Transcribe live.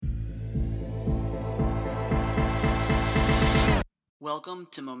Welcome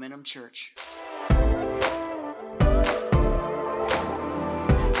to Momentum Church.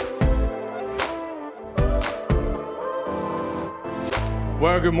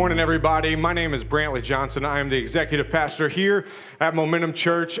 Well, good morning, everybody. My name is Brantley Johnson. I am the executive pastor here at Momentum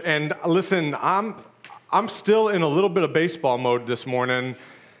Church. And listen, I'm still in a little bit of baseball mode this morning.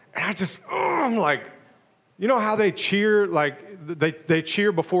 And I'm like, you know how they cheer, like they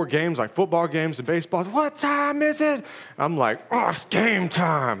cheer before games, like football games and baseball. What time is it? I'm like, oh, it's game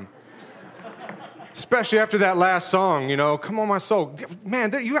time. Especially after that last song, you know, come on, my soul.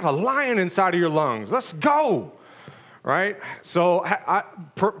 Man, you got a lion inside of your lungs. Let's go. Right? So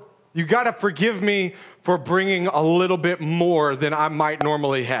you got to forgive me for bringing a little bit more than I might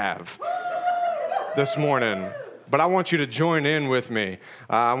normally have this morning. But I want you to join in with me.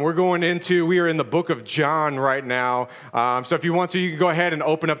 We are in the book of John right now. So if you want to, you can go ahead and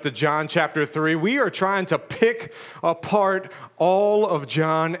open up to John chapter 3. We are trying to pick apart all of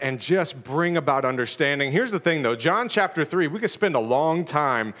John and just bring about understanding. Here's the thing, though. John chapter 3, we could spend a long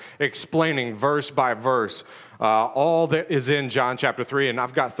time explaining verse by verse all that is in John chapter 3, and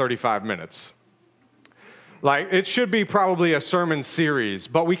I've got 35 minutes. Like, it should be probably a sermon series,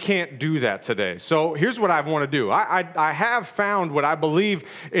 but we can't do that today. So here's what I want to do. I have found what I believe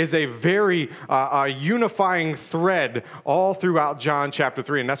is a very unifying thread all throughout John chapter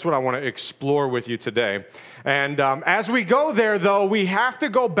 3, and that's what I want to explore with you today. And as we go there, though, we have to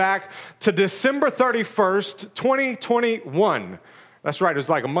go back to December 31st, 2021. That's right, it was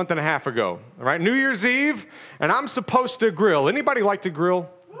like a month and a half ago, all right? New Year's Eve, and I'm supposed to grill. Anybody like to grill?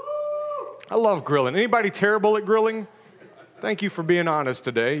 I love grilling. Anybody terrible at grilling? Thank you for being honest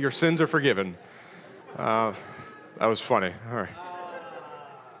today. Your sins are forgiven. That was funny. All right.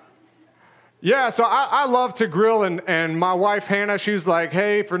 Yeah, so I love to grill, and my wife, Hannah, she's like,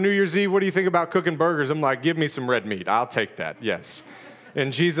 hey, for New Year's Eve, what do you think about cooking burgers? I'm like, give me some red meat. I'll take that, yes.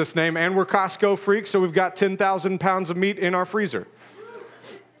 In Jesus' name. And we're Costco freaks, so we've got 10,000 pounds of meat in our freezer.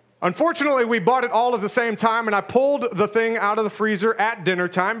 Unfortunately, we bought it all at the same time, and I pulled the thing out of the freezer at dinner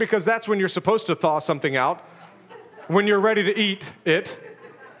time because that's when you're supposed to thaw something out, when you're ready to eat it.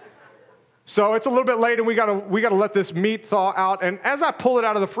 So it's a little bit late, and we gotta let this meat thaw out. And as I pull it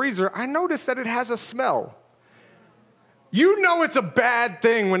out of the freezer, I notice that it has a smell. You know it's a bad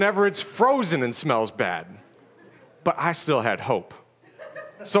thing whenever it's frozen and smells bad. But I still had hope.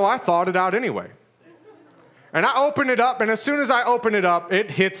 So I thawed it out anyway. And I open it up, and as soon as I open it up,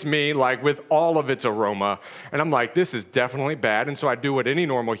 it hits me like with all of its aroma. And I'm like, this is definitely bad. And so I do what any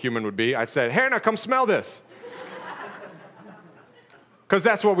normal human would be. I said, Hannah, come smell this. Because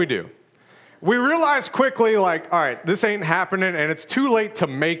that's what we do. We realize quickly, like, all right, this ain't happening, and it's too late to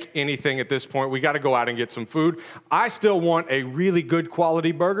make anything at this point. We got to go out and get some food. I still want a really good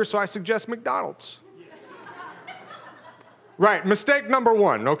quality burger, so I suggest McDonald's. Right, mistake number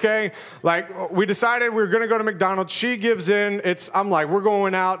one, okay? Like, we decided we were going to go to McDonald's. She gives in. I'm like, we're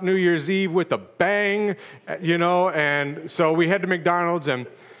going out New Year's Eve with a bang, you know? And so we head to McDonald's, and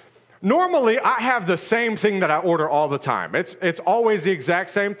normally I have the same thing that I order all the time. It's always the exact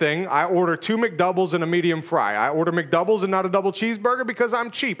same thing. I order 2 McDoubles and a medium fry. I order McDoubles and not a double cheeseburger because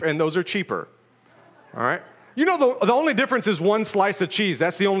I'm cheap, and those are cheaper, all right? You know, the only difference is 1 slice of cheese.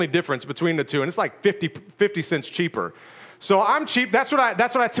 That's the only difference between the two, and it's like 50 cents cheaper. So I'm cheap. That's what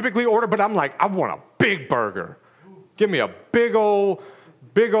I typically order, but I'm like, I want a big burger. Give me a big old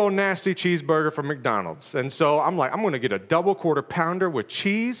nasty cheeseburger from McDonald's. And so I'm like, I'm going to get a double quarter pounder with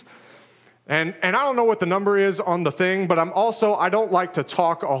cheese. And I don't know what the number is on the thing, but I don't like to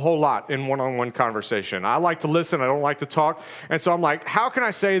talk a whole lot in one-on-one conversation. I like to listen. I don't like to talk. And so I'm like, how can I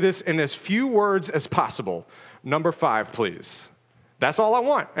say this in as few words as possible? Number 5, please. That's all I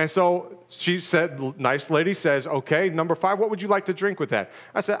want. And so she said, nice lady says, okay, number 5, what would you like to drink with that?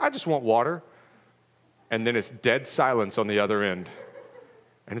 I said, I just want water. And then it's dead silence on the other end.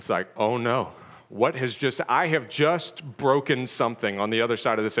 And it's like, oh no, I have just broken something on the other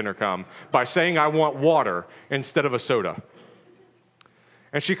side of this intercom by saying I want water instead of a soda.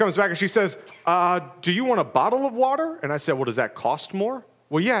 And she comes back and she says, do you want a bottle of water? And I said, well, does that cost more?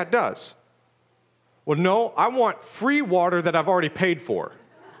 Well, yeah, it does. Well, no, I want free water that I've already paid for.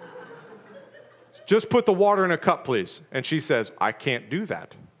 Just put the water in a cup, please. And she says, I can't do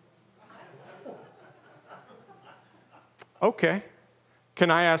that. Okay.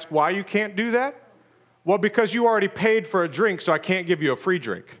 Can I ask why you can't do that? Well, because you already paid for a drink, so I can't give you a free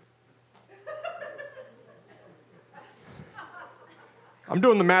drink. I'm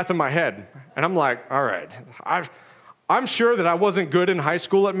doing the math in my head, and I'm like, all right, I'm sure that I wasn't good in high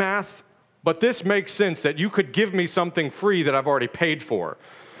school at math, but this makes sense that you could give me something free that I've already paid for.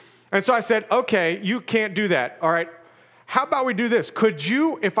 And so I said, okay, you can't do that. All right, how about we do this? Could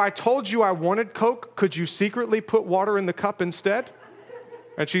you, if I told you I wanted Coke, could you secretly put water in the cup instead?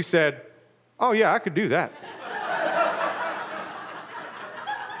 And she said, oh yeah, I could do that.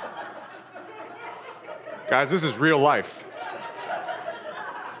 Guys, this is real life.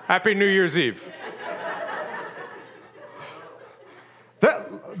 Happy New Year's Eve.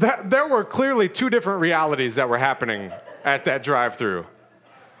 There were clearly two different realities that were happening at that drive-thru.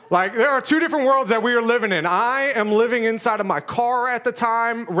 Like, there are two different worlds that we are living in. I am living inside of my car at the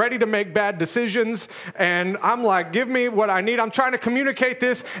time, ready to make bad decisions, and I'm like, give me what I need. I'm trying to communicate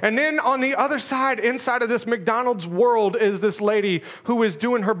this. And then on the other side, inside of this McDonald's world, is this lady who is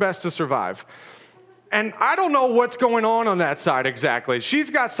doing her best to survive. And I don't know what's going on that side exactly. She's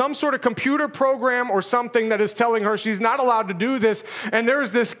got some sort of computer program or something that is telling her she's not allowed to do this, and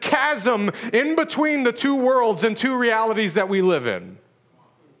there's this chasm in between the two worlds and two realities that we live in.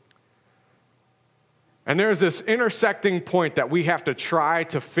 And there's this intersecting point that we have to try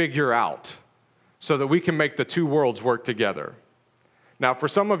to figure out so that we can make the two worlds work together. Now, for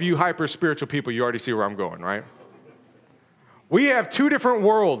some of you hyper-spiritual people, you already see where I'm going, right? We have two different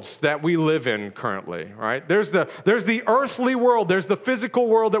worlds that we live in currently, right? There's the earthly world, there's the physical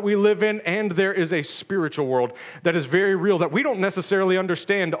world that we live in, and there is a spiritual world that is very real, that we don't necessarily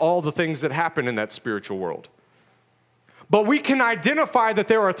understand all the things that happen in that spiritual world. But we can identify that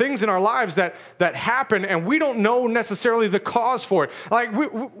there are things in our lives that happen, and we don't know necessarily the cause for it. Like,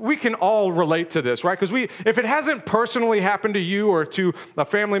 we can all relate to this, right? Because if it hasn't personally happened to you or to a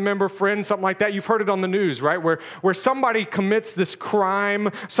family member, friend, something like that, you've heard it on the news, right? Where somebody commits this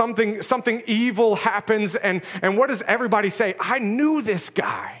crime, something evil happens, and what does everybody say? I knew this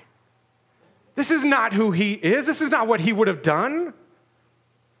guy. This is not who he is. This is not what he would have done.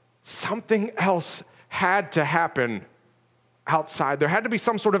 Something else had to happen outside. There had to be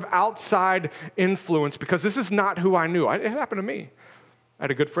some sort of outside influence because this is not who I knew. It happened to me. I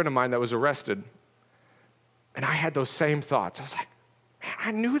had a good friend of mine that was arrested, and I had those same thoughts. I was like, man,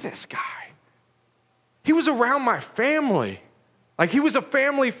 I knew this guy. He was around my family. Like, he was a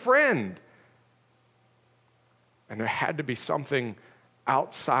family friend. And there had to be something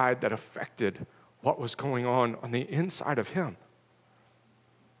outside that affected what was going on the inside of him.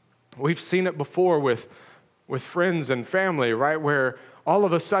 We've seen it before with friends and family, right? Where all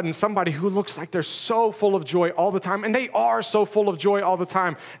of a sudden somebody who looks like they're so full of joy all the time, and they are so full of joy all the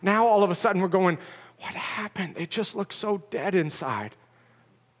time, now all of a sudden we're going, what happened? They just look so dead inside.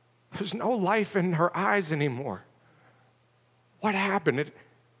 There's no life in her eyes anymore. What happened? It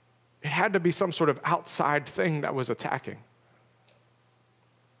had to be some sort of outside thing that was attacking.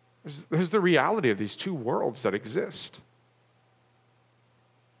 There's the reality of these two worlds that exist.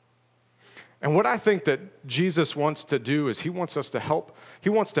 And what I think that Jesus wants to do is he wants to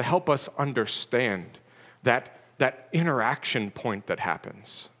help us understand that interaction point that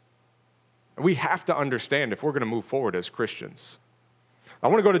happens. We have to understand if we're going to move forward as Christians. I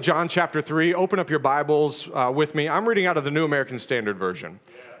want to go to John chapter 3. Open up your Bibles with me. I'm reading out of the New American Standard Version.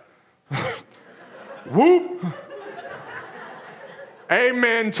 Yeah. Whoop!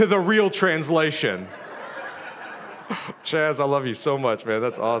 Amen to the real translation. Chaz, I love you so much, man.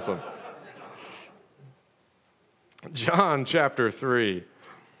 That's awesome. John chapter 3,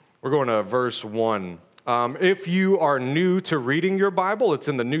 we're going to verse 1. If you are new to reading your Bible, it's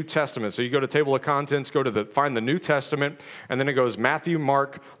in the New Testament. So you go to table of contents, find the New Testament, and then it goes Matthew,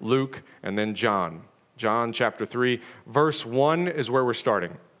 Mark, Luke, and then John. John chapter 3, verse 1 is where we're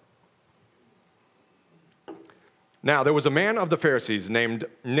starting. Now, there was a man of the Pharisees named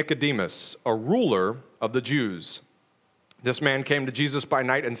Nicodemus, a ruler of the Jews. This man came to Jesus by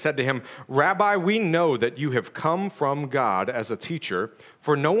night and said to him, Rabbi, we know that you have come from God as a teacher,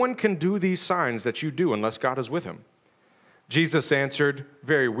 for no one can do these signs that you do unless God is with him. Jesus answered,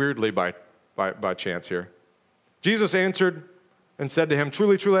 very weirdly by chance here. Jesus answered and said to him,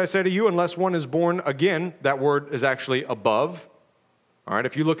 Truly, truly, I say to you, unless one is born again, that word is actually above. All right,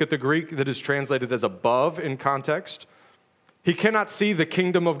 if you look at the Greek that is translated as above in context, he cannot see the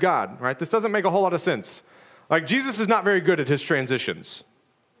kingdom of God, right? This doesn't make a whole lot of sense. Like, Jesus is not very good at his transitions.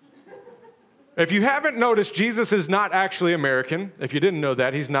 If you haven't noticed, Jesus is not actually American. If you didn't know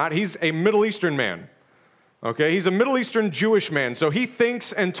that, he's not. He's a Middle Eastern man. Okay, he's a Middle Eastern Jewish man. So he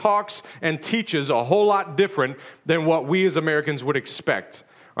thinks and talks and teaches a whole lot different than what we as Americans would expect.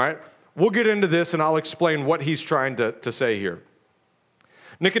 All right, we'll get into this and I'll explain what he's trying to say here.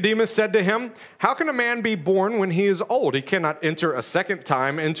 Nicodemus said to him, How can a man be born when he is old? He cannot enter a second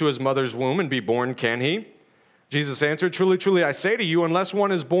time into his mother's womb and be born, can he? Jesus answered, Truly, truly, I say to you, unless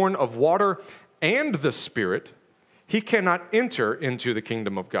one is born of water and the Spirit, he cannot enter into the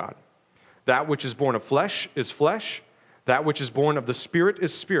kingdom of God. That which is born of flesh is flesh. That which is born of the Spirit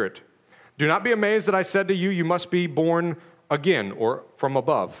is spirit. Do not be amazed that I said to you, you must be born again, or from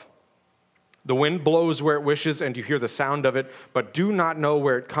above. The wind blows where it wishes, and you hear the sound of it, but do not know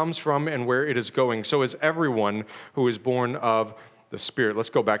where it comes from and where it is going. So is everyone who is born of the Spirit. Let's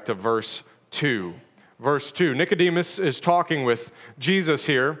go back to verse 2. Verse 2, Nicodemus is talking with Jesus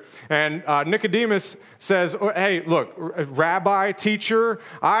here, and Nicodemus says, hey, look, Rabbi, teacher,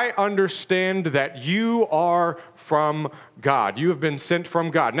 I understand that you are from God. You have been sent from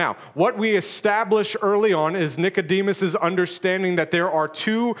God. Now, what we establish early on is Nicodemus's understanding that there are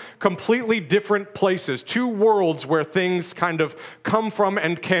two completely different places, two worlds where things kind of come from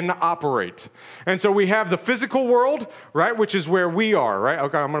and can operate. And so we have the physical world, right, which is where we are, right?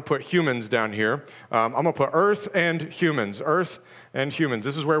 Okay, I'm going to put humans down here. I'm going to put earth and humans. Earth and humans.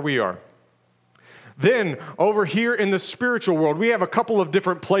 This is where we are. Then, over here in the spiritual world, we have a couple of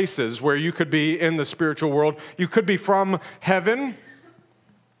different places where you could be in the spiritual world. You could be from heaven,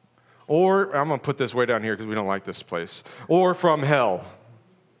 or, I'm going to put this way down here because we don't like this place, or from hell,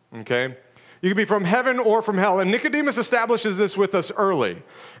 okay? You could be from heaven or from hell. And Nicodemus establishes this with us early.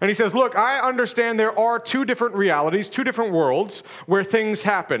 And he says, look, I understand there are two different realities, two different worlds where things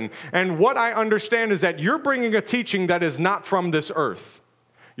happen. And what I understand is that you're bringing a teaching that is not from this earth.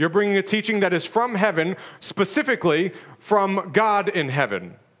 You're bringing a teaching that is from heaven, specifically from God in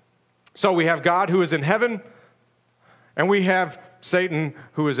heaven. So we have God who is in heaven, and we have Satan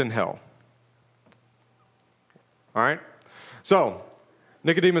who is in hell. All right? So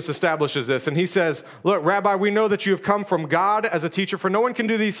Nicodemus establishes this, and he says, look, Rabbi, we know that you have come from God as a teacher, for no one can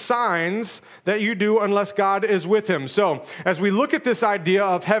do these signs that you do unless God is with him. So as we look at this idea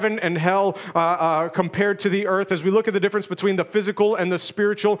of heaven and hell compared to the earth, as we look at the difference between the physical and the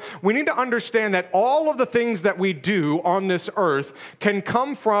spiritual, we need to understand that all of the things that we do on this earth can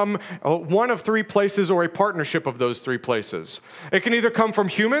come from one of three places or a partnership of those three places. It can either come from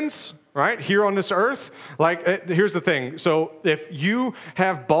humans, right, here on this earth. Like, here's the thing. So if you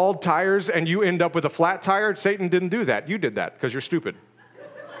have bald tires and you end up with a flat tire, Satan didn't do that. You did that because you're stupid.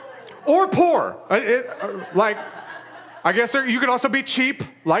 Or poor. I guess you could also be cheap,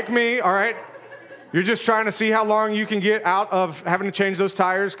 like me, all right? You're just trying to see how long you can get out of having to change those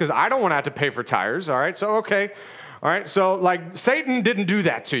tires because I don't want to have to pay for tires, all right? So, okay. All right, so like Satan didn't do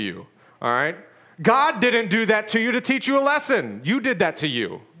that to you, all right? God didn't do that to you to teach you a lesson. You did that to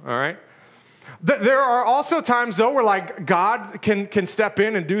you. All right? There are also times, though, where, like, God can step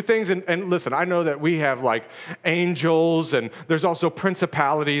in and do things. And listen, I know that we have, like, angels, and there's also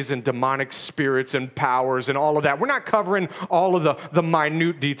principalities and demonic spirits and powers and all of that. We're not covering all of the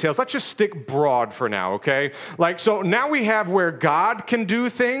minute details. Let's just stick broad for now, okay? Like, so now we have where God can do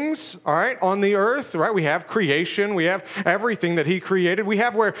things, all right, on the earth, right? We have creation. We have everything that he created. We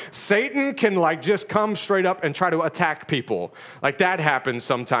have where Satan can, like, just come straight up and try to attack people. Like, that happens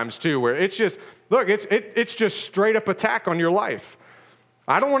sometimes, too, where it's just... Look, it's just straight up attack on your life.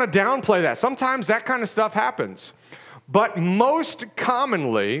 I don't want to downplay that. Sometimes that kind of stuff happens. But most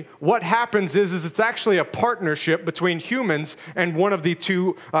commonly, what happens is it's actually a partnership between humans and one of the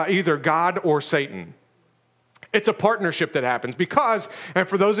two, either God or Satan. It's a partnership that happens because, and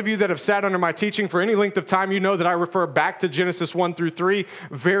for those of you that have sat under my teaching for any length of time, you know that I refer back to Genesis 1 through 3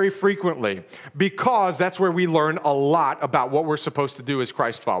 very frequently because that's where we learn a lot about what we're supposed to do as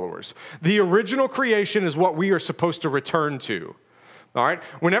Christ followers. The original creation is what we are supposed to return to. All right?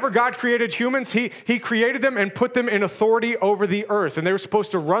 Whenever God created humans, he created them and put them in authority over the earth, and they were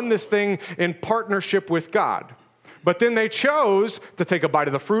supposed to run this thing in partnership with God. But then they chose to take a bite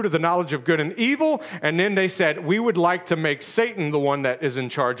of the fruit of the knowledge of good and evil, and then they said, we would like to make Satan the one that is in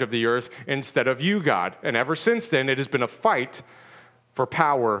charge of the earth instead of you, God. And ever since then, it has been a fight for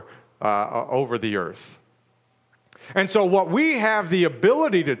power over the earth. And so what we have the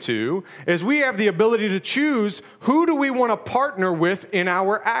ability to do is we have the ability to choose who do we want to partner with in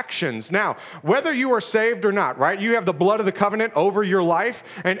our actions. Now, whether you are saved or not, right? You have the blood of the covenant over your life,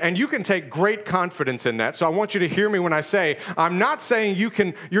 and you can take great confidence in that. So I want you to hear me when I say, I'm not saying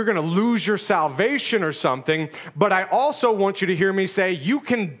you're going to lose your salvation or something, but I also want you to hear me say you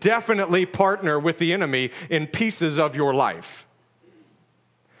can definitely partner with the enemy in pieces of your life.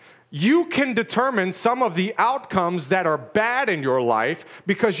 You can determine some of the outcomes that are bad in your life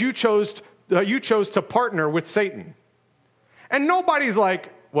because you chose to partner with Satan. And nobody's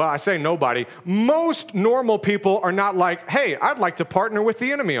like, well, I say nobody. Most normal people are not like, hey, I'd like to partner with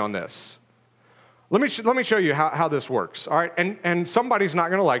the enemy on this. Let me show you how this works, all right? And somebody's not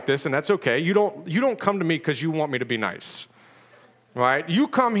going to like this, and that's okay. You don't come to me because you want me to be nice, right? You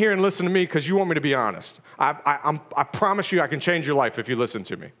come here and listen to me because you want me to be honest. I promise you I can change your life if you listen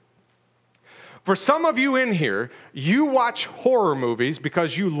to me. For some of you in here, you watch horror movies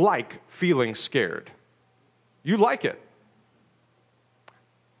because you like feeling scared. You like it.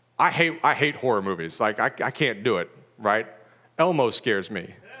 I hate horror movies. Like, I can't do it, right? Elmo scares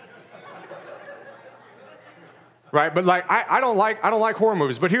me. Right? But like I don't like horror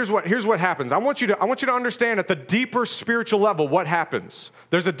movies. But here's what happens. I want you to understand at the deeper spiritual level what happens.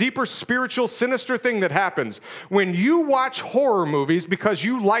 There's a deeper spiritual sinister thing that happens. When you watch horror movies because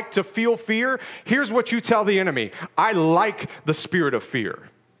you like to feel fear, here's what you tell the enemy. I like the spirit of fear.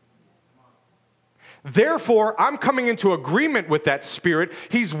 Therefore, I'm coming into agreement with that spirit.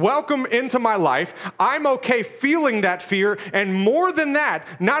 He's welcome into my life. I'm okay feeling that fear. And more than that,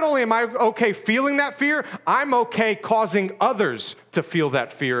 not only am I okay feeling that fear, I'm okay causing others to feel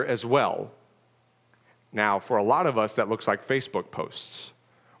that fear as well. Now, for a lot of us, that looks like Facebook posts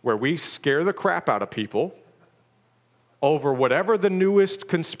where we scare the crap out of people over whatever the newest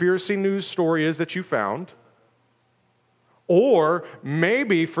conspiracy news story is that you found. Or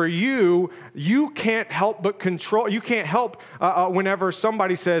maybe for you, you can't help but control. You can't help whenever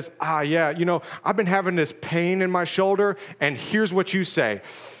somebody says, I've been having this pain in my shoulder, and here's what you say.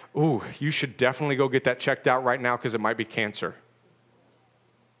 Ooh, you should definitely go get that checked out right now because it might be cancer.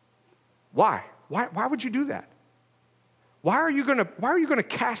 Why? Why would you do that? Why are you gonna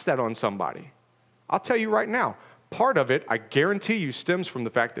cast that on somebody? I'll tell you right now, part of it, I guarantee you, stems from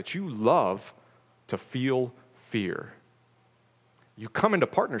the fact that you love to feel fear. You come into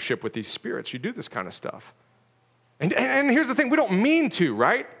partnership with these spirits. You do this kind of stuff. And here's the thing. We don't mean to,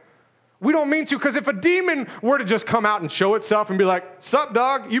 right? We don't mean to, because if a demon were to just come out and show itself and be like, sup,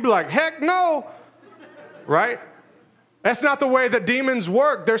 dog? You'd be like, heck no, right? That's not the way that demons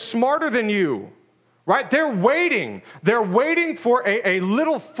work. They're smarter than you, right? They're waiting. They're waiting for a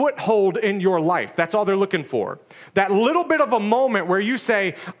little foothold in your life. That's all they're looking for. That little bit of a moment where you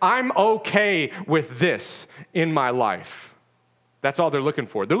say, I'm okay with this in my life. That's all they're looking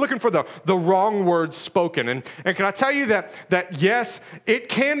for. They're looking for the wrong words spoken. And can I tell you that yes, it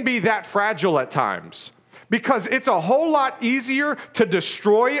can be that fragile at times, because it's a whole lot easier to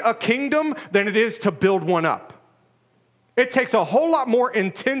destroy a kingdom than it is to build one up. It takes a whole lot more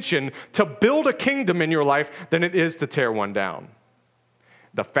intention to build a kingdom in your life than it is to tear one down.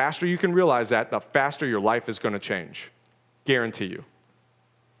 The faster you can realize that, the faster your life is going to change. Guarantee you.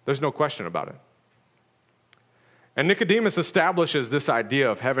 There's no question about it. And Nicodemus establishes this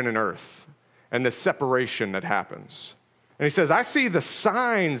idea of heaven and earth and this separation that happens. And he says, I see the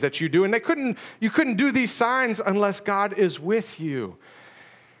signs that you do, and you couldn't do these signs unless God is with you.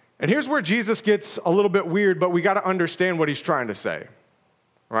 And here's where Jesus gets a little bit weird, but we got to understand what he's trying to say,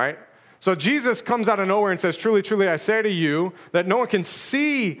 right? So Jesus comes out of nowhere and says, truly, truly, I say to you that no one can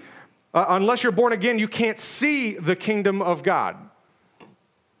see, unless you're born again, you can't see the kingdom of God.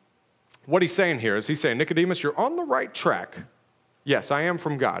 What he's saying here is he's saying, Nicodemus, you're on the right track. Yes, I am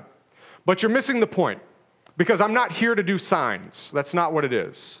from God. But you're missing the point, because I'm not here to do signs. That's not what it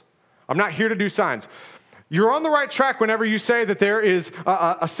is. I'm not here to do signs. You're on the right track whenever you say that there is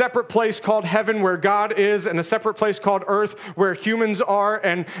a separate place called heaven where God is, and a separate place called earth where humans are,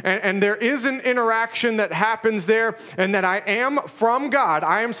 and there is an interaction that happens there, and that I am from God.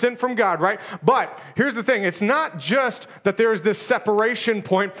 I am sent from God, right? But here's the thing. It's not just that there's this separation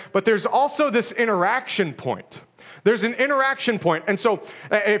point, but there's also this interaction point. There's an interaction point. And so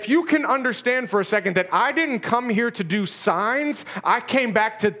if you can understand for a second that I didn't come here to do signs, I came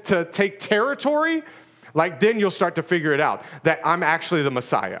back to take territory, like then you'll start to figure it out, that I'm actually the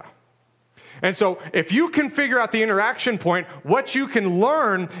Messiah. And so if you can figure out the interaction point, what you can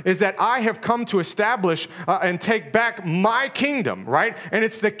learn is that I have come to establish and take back my kingdom, right? And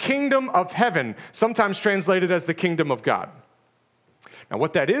it's the kingdom of heaven, sometimes translated as the kingdom of God. Now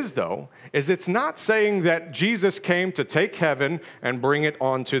what that is, though, is it's not saying that Jesus came to take heaven and bring it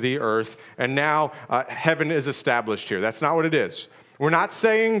onto the earth, and now heaven is established here. That's not what it is. We're not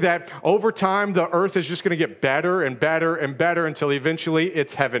saying that over time the earth is just going to get better and better and better until eventually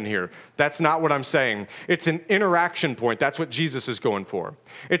it's heaven here. That's not what I'm saying. It's an interaction point. That's what Jesus is going for.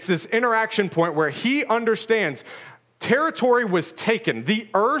 It's this interaction point where he understands territory was taken. The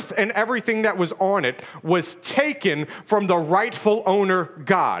earth and everything that was on it was taken from the rightful owner,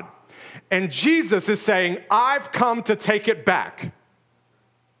 God. And Jesus is saying, I've come to take it back.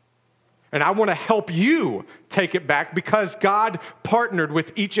 And I want to help you take it back because God partnered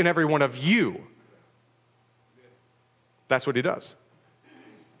with each and every one of you. That's what he does.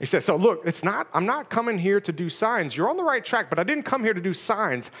 He says, so look, I'm not coming here to do signs. You're on the right track, but I didn't come here to do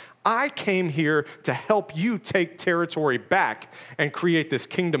signs. I came here to help you take territory back and create this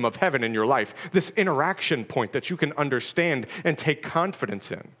kingdom of heaven in your life, this interaction point that you can understand and take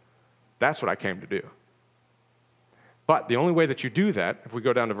confidence in. That's what I came to do. But the only way that you do that, if we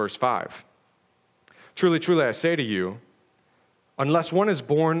go down to verse 5, truly, truly, I say to you, unless one is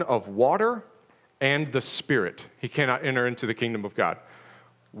born of water and the Spirit, he cannot enter into the kingdom of God.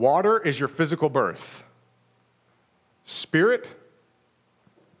 Water is your physical birth. Spirit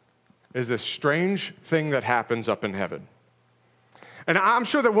is this strange thing that happens up in heaven. And I'm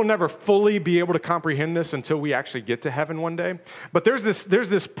sure that we'll never fully be able to comprehend this until we actually get to heaven one day. But there's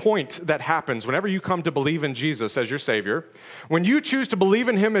this point that happens whenever you come to believe in Jesus as your Savior. When you choose to believe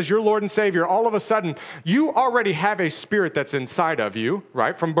in Him as your Lord and Savior, all of a sudden, you already have a spirit that's inside of you,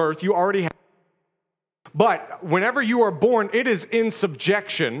 right? From birth, you already have. But whenever you are born, it is in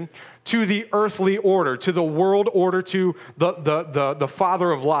subjection to the earthly order, to the world order, to the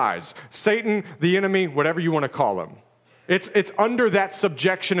father of lies, Satan, the enemy, whatever you want to call him. It's under that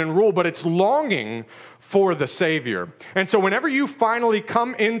subjection and rule, but it's longing for the Savior. And so whenever you finally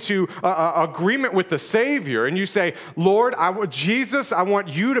come into agreement with the Savior and you say, Lord, Jesus, I want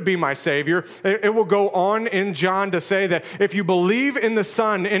you to be my Savior, it will go on in John to say that if you believe in the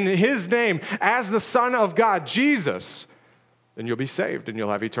Son, in His name, as the Son of God, Jesus, then you'll be saved and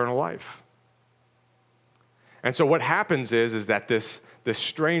you'll have eternal life. And so what happens is that this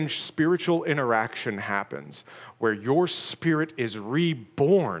strange spiritual interaction happens where your spirit is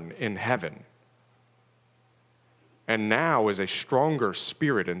reborn in heaven and now is a stronger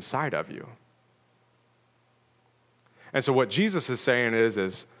spirit inside of you. And so what Jesus is saying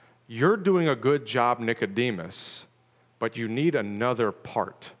is you're doing a good job, Nicodemus, but you need another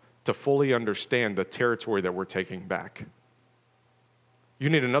part to fully understand the territory that we're taking back. You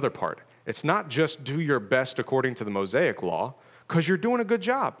need another part. It's not just do your best according to the Mosaic law, because you're doing a good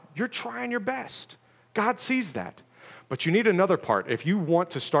job. You're trying your best. God sees that. But you need another part. If you want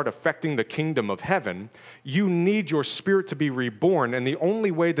to start affecting the kingdom of heaven, you need your spirit to be reborn, and the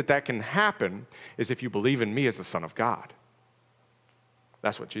only way that that can happen is if you believe in me as the Son of God.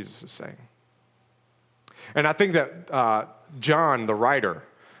 That's what Jesus is saying. And I think that John, the writer,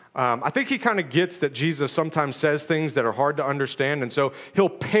 I think he kind of gets that Jesus sometimes says things that are hard to understand, and so he'll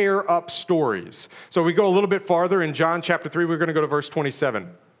pair up stories. So we go a little bit farther in John chapter 3, we're going to go to verse 27.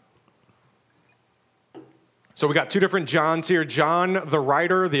 So we got two different Johns here, John the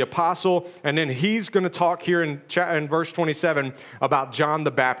writer, the apostle, and then he's going to talk here in verse 27 about John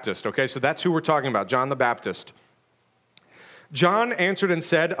the Baptist, okay? So that's who we're talking about, John the Baptist. John answered and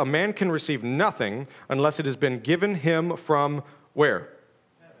said, a man can receive nothing unless it has been given him from where?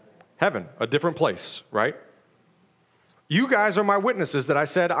 Heaven, a different place, right? You guys are my witnesses that I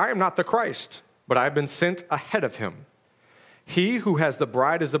said, I am not the Christ, but I have been sent ahead of him. He who has the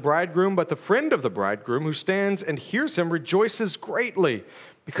bride is the bridegroom, but the friend of the bridegroom who stands and hears him rejoices greatly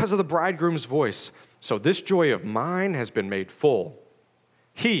because of the bridegroom's voice. So this joy of mine has been made full.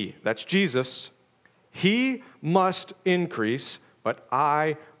 He, that's Jesus, he must increase, but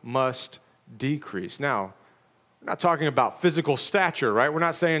I must decrease. Now, we're not talking about physical stature, right? We're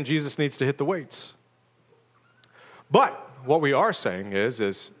not saying Jesus needs to hit the weights. But what we are saying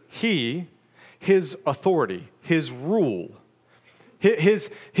is his authority, his rule, his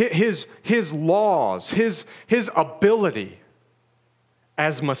laws, his ability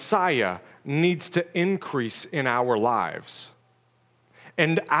as Messiah needs to increase in our lives.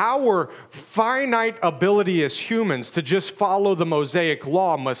 And our finite ability as humans to just follow the Mosaic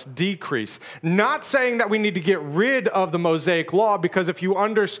law must decrease. Not saying that we need to get rid of the Mosaic law, because if you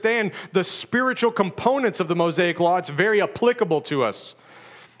understand the spiritual components of the Mosaic law, it's very applicable to us.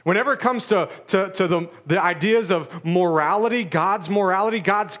 Whenever it comes to the ideas of morality,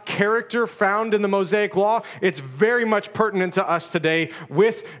 God's character found in the Mosaic law, it's very much pertinent to us today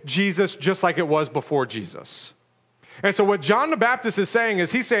with Jesus, just like it was before Jesus. And so what John the Baptist is saying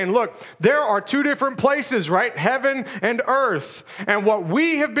is he's saying, look, there are two different places, right? Heaven and earth. And what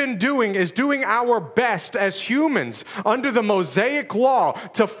we have been doing is doing our best as humans under the Mosaic law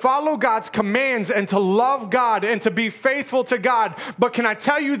to follow God's commands and to love God and to be faithful to God. But can I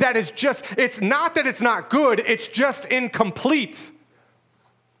tell you that it's not that it's not good, it's just incomplete.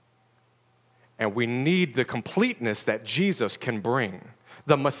 And we need the completeness that Jesus can bring.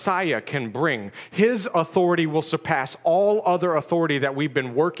 The Messiah can bring. His authority will surpass all other authority that we've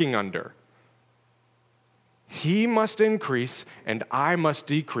been working under. He must increase and I must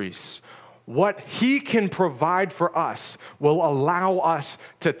decrease. What He can provide for us will allow us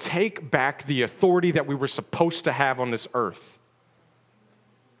to take back the authority that we were supposed to have on this earth.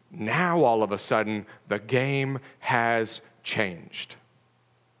 Now, all of a sudden, the game has changed.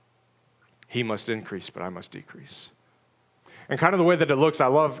 He must increase, but I must decrease. And kind of the way that it looks, I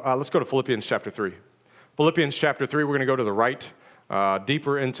love, let's go to Philippians chapter 3. Philippians chapter 3, we're going to go to the right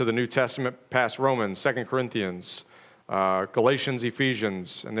deeper into the New Testament, past Romans, 2 Corinthians, Galatians,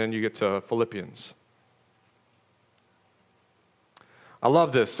 Ephesians, and then you get to Philippians. I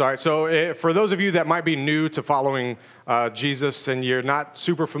love this. All right, so for those of you that might be new to following Jesus and you're not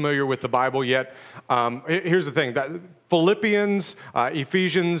super familiar with the Bible yet, here's the thing. That Philippians,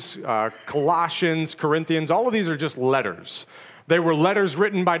 Ephesians, Colossians, Corinthians, all of these are just letters. They were letters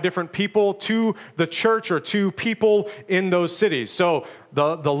written by different people to the church or to people in those cities. So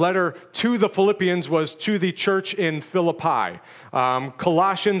the letter to the Philippians was to the church in Philippi.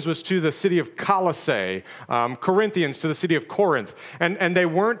 Colossians was to the city of Colossae. Corinthians to the city of Corinth. And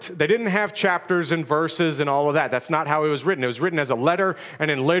they didn't have chapters and verses and all of that. That's not how it was written. It was written as a letter, and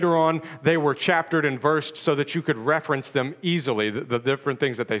then later on they were chaptered and versed so that you could reference them easily, the different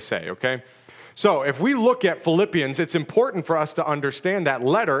things that they say, okay? So if we look at Philippians, it's important for us to understand that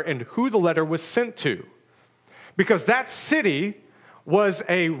letter and who the letter was sent to. Because that city was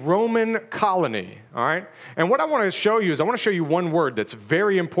a Roman colony, all right? And what I want to show you is I want to show you one word that's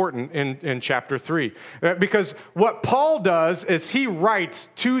very important in chapter 3. Because what Paul does is he writes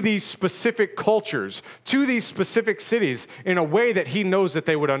to these specific cultures, to these specific cities in a way that he knows that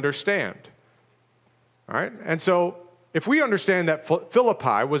they would understand, all right? And so if we understand that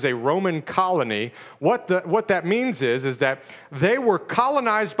Philippi was a Roman colony, what that means is that they were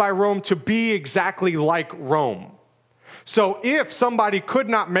colonized by Rome to be exactly like Rome. So if somebody could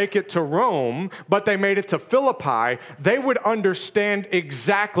not make it to Rome, but they made it to Philippi, they would understand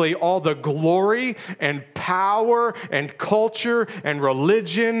exactly all the glory and power and culture and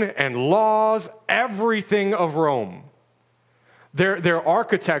religion and laws, everything of Rome. Their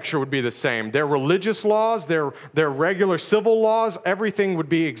architecture would be the same. Their religious laws, their regular civil laws, everything would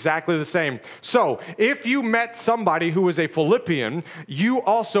be exactly the same. So if you met somebody who was a Philippian, you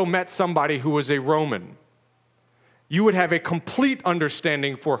also met somebody who was a Roman. You would have a complete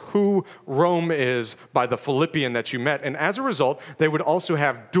understanding for who Rome is by the Philippian that you met. And as a result, they would also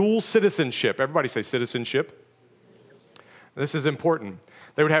have dual citizenship. Everybody say citizenship. This is important.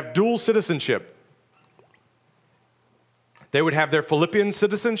 They would have dual citizenship. They would have their Philippian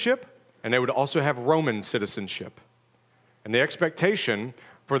citizenship, and they would also have Roman citizenship. And the expectation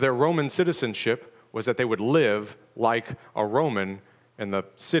for their Roman citizenship was that they would live like a Roman in the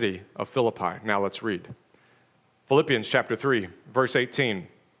city of Philippi. Now let's read. Philippians chapter 3, verse 18.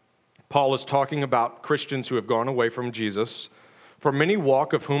 Paul is talking about Christians who have gone away from Jesus. For many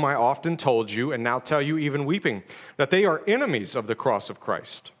walk, of whom I often told you, and now tell you even weeping, that they are enemies of the cross of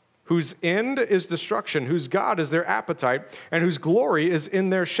Christ, whose end is destruction, whose God is their appetite, and whose glory is in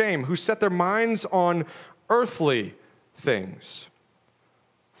their shame, who set their minds on earthly things.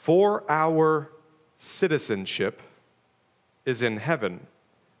 For our citizenship is in heaven,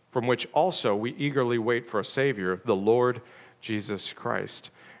 from which also we eagerly wait for a Savior, the Lord Jesus Christ.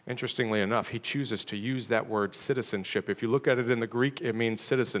 Interestingly enough, he chooses to use that word citizenship. If you look at it in the Greek, it means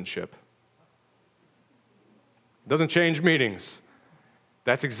citizenship. It doesn't change meanings.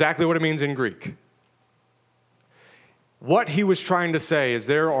 That's exactly what it means in Greek. What he was trying to say is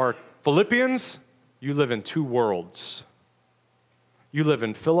there are Philippians, you live in two worlds. You live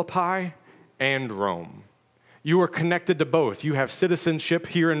in Philippi and Rome. You are connected to both. You have citizenship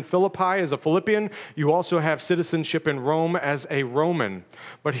here in Philippi as a Philippian. You also have citizenship in Rome as a Roman.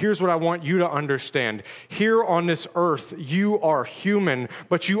 But here's what I want you to understand. Here on this earth, you are human,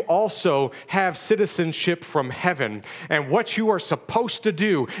 but you also have citizenship from heaven. And what you are supposed to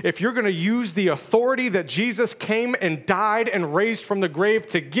do, if you're going to use the authority that Jesus came and died and raised from the grave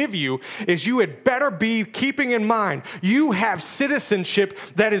to give you, is you had better be keeping in mind, you have citizenship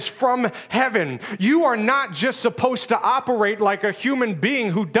that is from heaven. You are not just supposed to operate like a human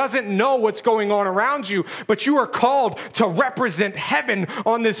being who doesn't know what's going on around you, but you are called to represent heaven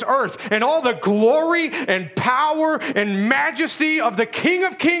on this earth and all the glory and power and majesty of the King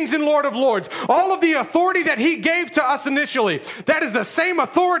of Kings and Lord of Lords. All of the authority that he gave to us initially, that is the same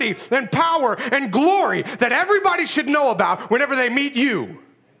authority and power and glory that everybody should know about whenever they meet you.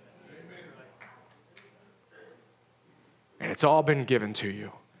 And it's all been given to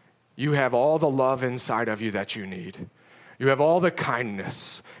you. You have all the love inside of you that you need. You have all the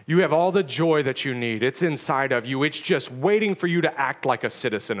kindness. You have all the joy that you need. It's inside of you. It's just waiting for you to act like a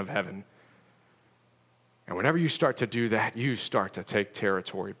citizen of heaven. And whenever you start to do that, you start to take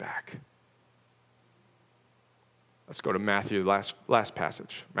territory back. Let's go to Matthew, last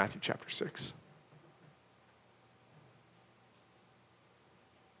passage, Matthew chapter 6.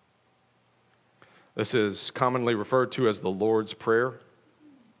 This is commonly referred to as the Lord's Prayer.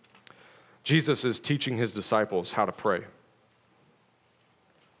 Jesus is teaching his disciples how to pray.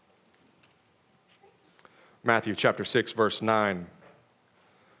 Matthew chapter 6, verse 9.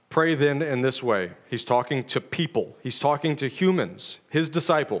 Pray then in this way. He's talking to people. He's talking to humans, his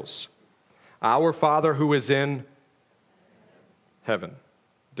disciples. Our Father who is in heaven.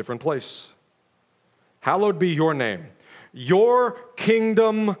 Different place. Hallowed be your name. Your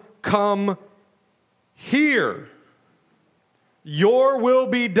kingdom come here. Your will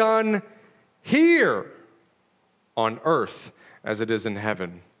be done here on earth as it is in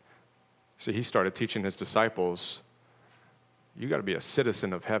heaven. See, he started teaching his disciples, you got to be a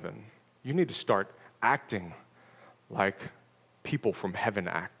citizen of heaven. You need to start acting like people from heaven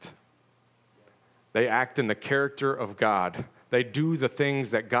act. They act in the character of God. They do the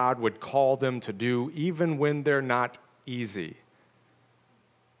things that God would call them to do, even when they're not easy.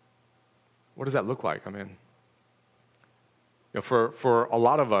 What does that look like? I mean, for a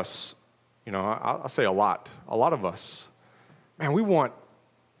lot of us, I'll say a lot of us, man, we want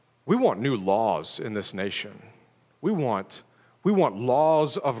new laws in this nation. We want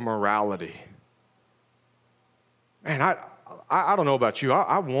laws of morality. Man, I don't know about you.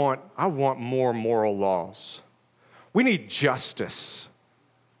 I want more moral laws. We need justice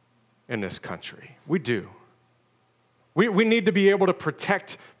in this country. We do. We need to be able to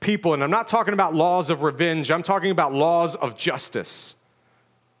protect people. And I'm not talking about laws of revenge. I'm talking about laws of justice.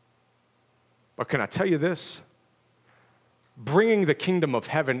 But can I tell you this? Bringing the kingdom of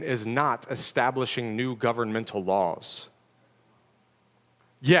heaven is not establishing new governmental laws.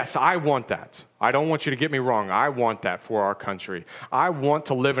 Yes, I want that. I don't want you to get me wrong. I want that for our country. I want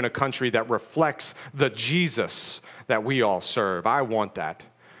to live in a country that reflects the Jesus that we all serve. I want that.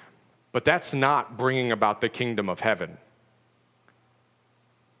 But that's not bringing about the kingdom of heaven.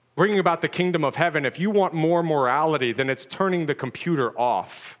 Bringing about the kingdom of heaven, if you want more morality, then it's turning the computer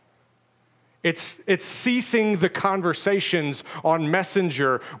off. It's ceasing the conversations on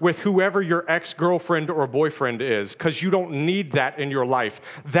Messenger with whoever your ex-girlfriend or boyfriend is, because you don't need that in your life.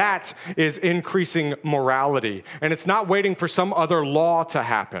 That is increasing morality, and it's not waiting for some other law to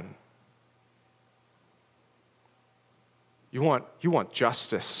happen. You want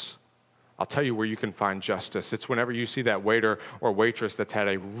justice. I'll tell you where you can find justice. It's whenever you see that waiter or waitress that's had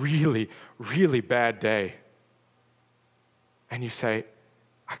a really, really bad day, and you say,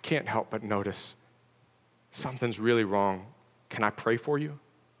 I can't help but notice something's really wrong. Can I pray for you?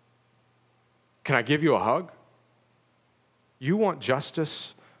 Can I give you a hug? You want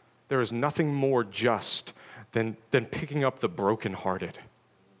justice? There is nothing more just than picking up the brokenhearted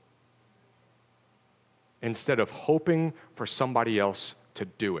instead of hoping for somebody else to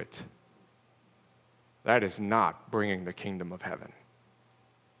do it. That is not bringing the kingdom of heaven.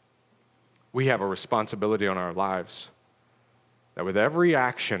 We have a responsibility on our lives that with every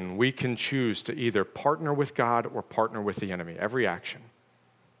action, we can choose to either partner with God or partner with the enemy. Every action.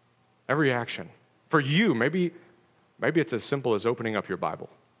 Every action. For you, maybe it's as simple as opening up your Bible.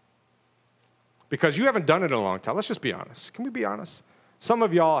 Because you haven't done it in a long time. Let's just be honest. Can we be honest? Some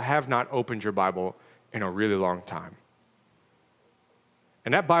of y'all have not opened your Bible in a really long time.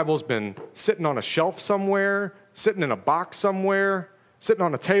 And that Bible's been sitting on a shelf somewhere, sitting in a box somewhere, sitting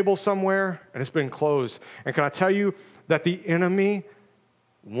on a table somewhere, and it's been closed. And can I tell you that the enemy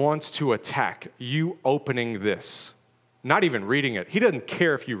wants to attack you opening this, not even reading it. He doesn't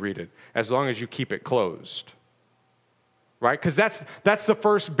care if you read it as long as you keep it closed, right? Because that's the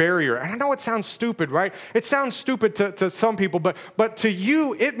first barrier. And I know it sounds stupid, right? It sounds stupid to some people, but to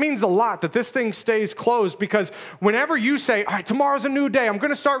you, it means a lot that this thing stays closed, because whenever you say, all right, tomorrow's a new day, I'm going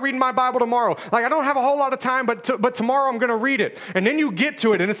to start reading my Bible tomorrow. Like, I don't have a whole lot of time, but tomorrow I'm going to read it. And then you get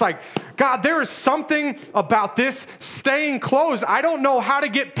to it, and it's like, God, there is something about this staying closed. I don't know how to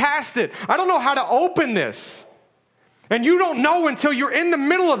get past it. I don't know how to open this. And you don't know until you're in the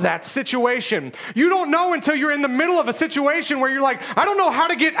middle of that situation. You don't know until you're in the middle of a situation where you're like, I don't know how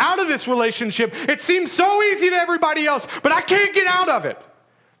to get out of this relationship. It seems so easy to everybody else, but I can't get out of it.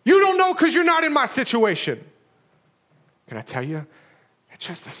 You don't know because you're not in my situation. Can I tell you? It's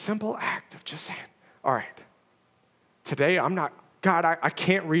just a simple act of just saying, all right, today I'm not, God, I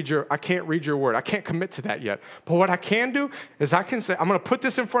can't read your word. I can't commit to that yet. But what I can do is I can say, I'm going to put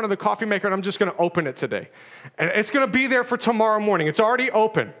this in front of the coffee maker and I'm just going to open it today. And it's going to be there for tomorrow morning. It's already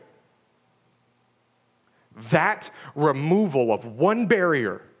open. That removal of one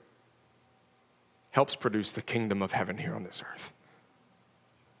barrier helps produce the kingdom of heaven here on this earth.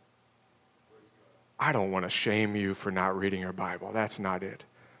 I don't want to shame you for not reading your Bible. That's not it.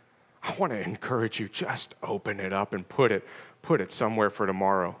 I want to encourage you, just open it up and put it somewhere for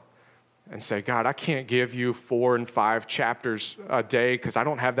tomorrow and say, God, I can't give you 4 and 5 chapters a day because I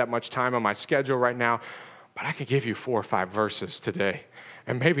don't have that much time on my schedule right now, but I can give you 4 or 5 verses today,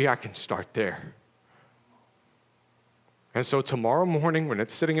 and maybe I can start there. And so tomorrow morning when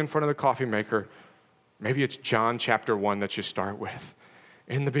it's sitting in front of the coffee maker, maybe it's John chapter 1 that you start with.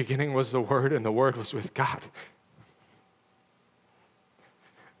 In the beginning was the Word, and the Word was with God.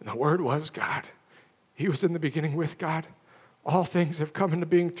 And the Word was God. He was in the beginning with God. All things have come into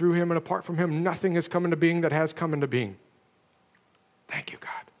being through him, and apart from him, nothing has come into being that has come into being. Thank you,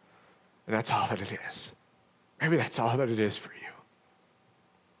 God. And that's all that it is. Maybe that's all that it is for you.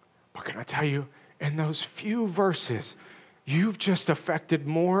 But can I tell you, in those few verses, you've just affected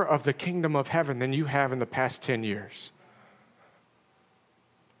more of the kingdom of heaven than you have in the past 10 years.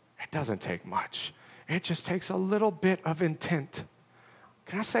 It doesn't take much. It just takes a little bit of intent.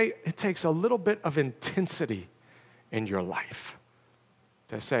 Can I say it takes a little bit of intensity in your life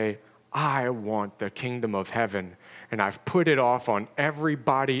to say, I want the kingdom of heaven, and I've put it off on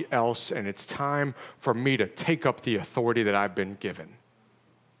everybody else, and it's time for me to take up the authority that I've been given.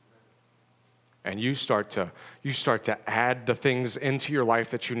 And you start to add the things into your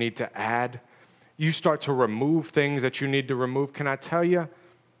life that you need to add. You start to remove things that you need to remove. Can I tell you,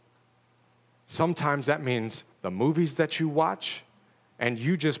 sometimes that means the movies that you watch and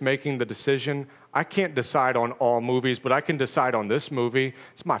you just making the decision, I can't decide on all movies, but I can decide on this movie.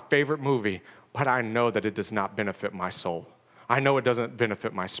 It's my favorite movie, but I know that it does not benefit my soul. I know it doesn't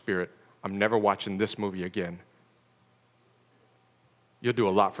benefit my spirit. I'm never watching this movie again. You'll do a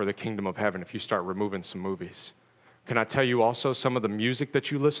lot for the kingdom of heaven if you start removing some movies. Can I tell you also some of the music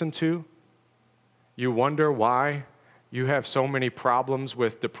that you listen to? You wonder why you have so many problems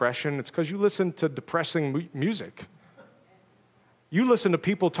with depression. It's because you listen to depressing music. You listen to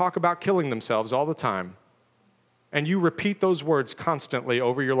people talk about killing themselves all the time, and you repeat those words constantly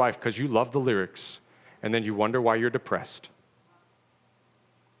over your life because you love the lyrics, and then you wonder why you're depressed.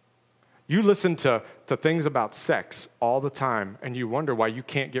 You listen to things about sex all the time, and you wonder why you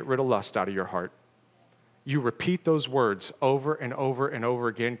can't get rid of lust out of your heart. You repeat those words over and over and over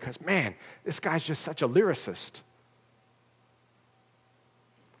again because, man, this guy's just such a lyricist.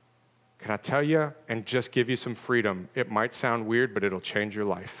 Can I tell you and just give you some freedom? It might sound weird, but it'll change your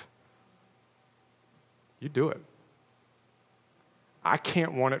life. You do it. I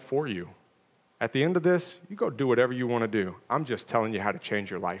can't want it for you. At the end of this, you go do whatever you want to do. I'm just telling you how to change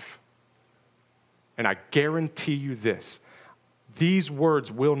your life. And I guarantee you this, these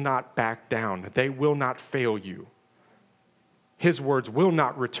words will not back down. They will not fail you. His words will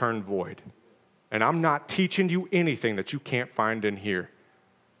not return void. And I'm not teaching you anything that you can't find in here.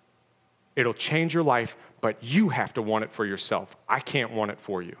 It'll change your life, but you have to want it for yourself. I can't want it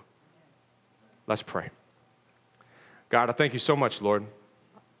for you. Let's pray. God, I thank you so much, Lord.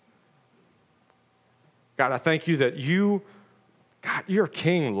 God, I thank you that you're a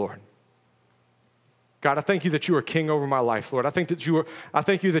king, Lord. God, I thank you that you are king over my life, Lord. I thank you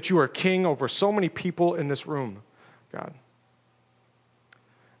that you are king over so many people in this room, God.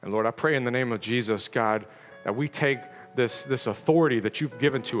 And Lord, I pray in the name of Jesus, God, that we take this authority that you've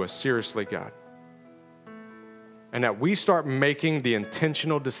given to us seriously, God. And that we start making the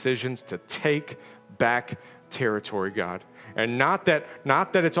intentional decisions to take back territory, God. And not that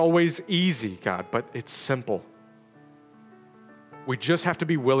it's always easy, God, but it's simple. We just have to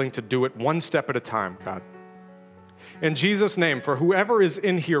be willing to do it one step at a time, God. In Jesus' name, for whoever is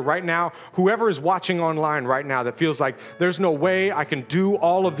in here right now, whoever is watching online right now that feels like there's no way I can do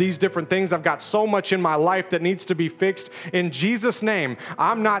all of these different things, I've got so much in my life that needs to be fixed. In Jesus' name,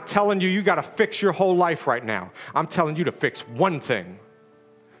 I'm not telling you got to fix your whole life right now. I'm telling you to fix one thing.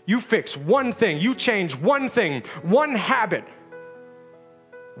 You fix one thing. You change one thing, one habit.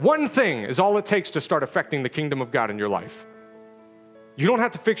 One thing is all it takes to start affecting the kingdom of God in your life. You don't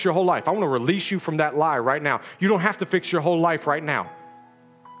have to fix your whole life. I want to release you from that lie right now. You don't have to fix your whole life right now.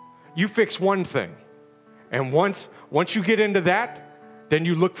 You fix one thing. And once you get into that, then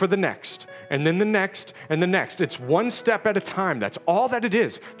you look for the next, and then the next, and the next. It's one step at a time. That's all that it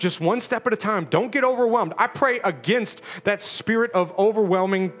is. Just one step at a time. Don't get overwhelmed. I pray against that spirit of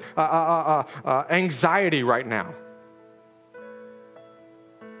overwhelming anxiety right now.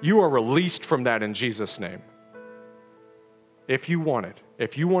 You are released from that in Jesus' name. If you want it,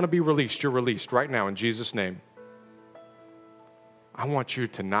 if you want to be released, you're released right now in Jesus' name. I want you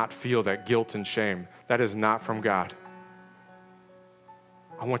to not feel that guilt and shame. That is not from God.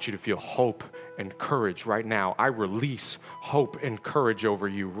 I want you to feel hope and courage right now. I release hope and courage over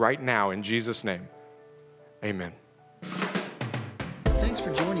you right now in Jesus' name. Amen. Thanks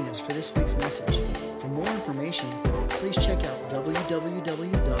for joining us for this week's message. For more information, please check out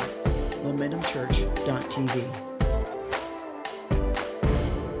www.momentumchurch.tv.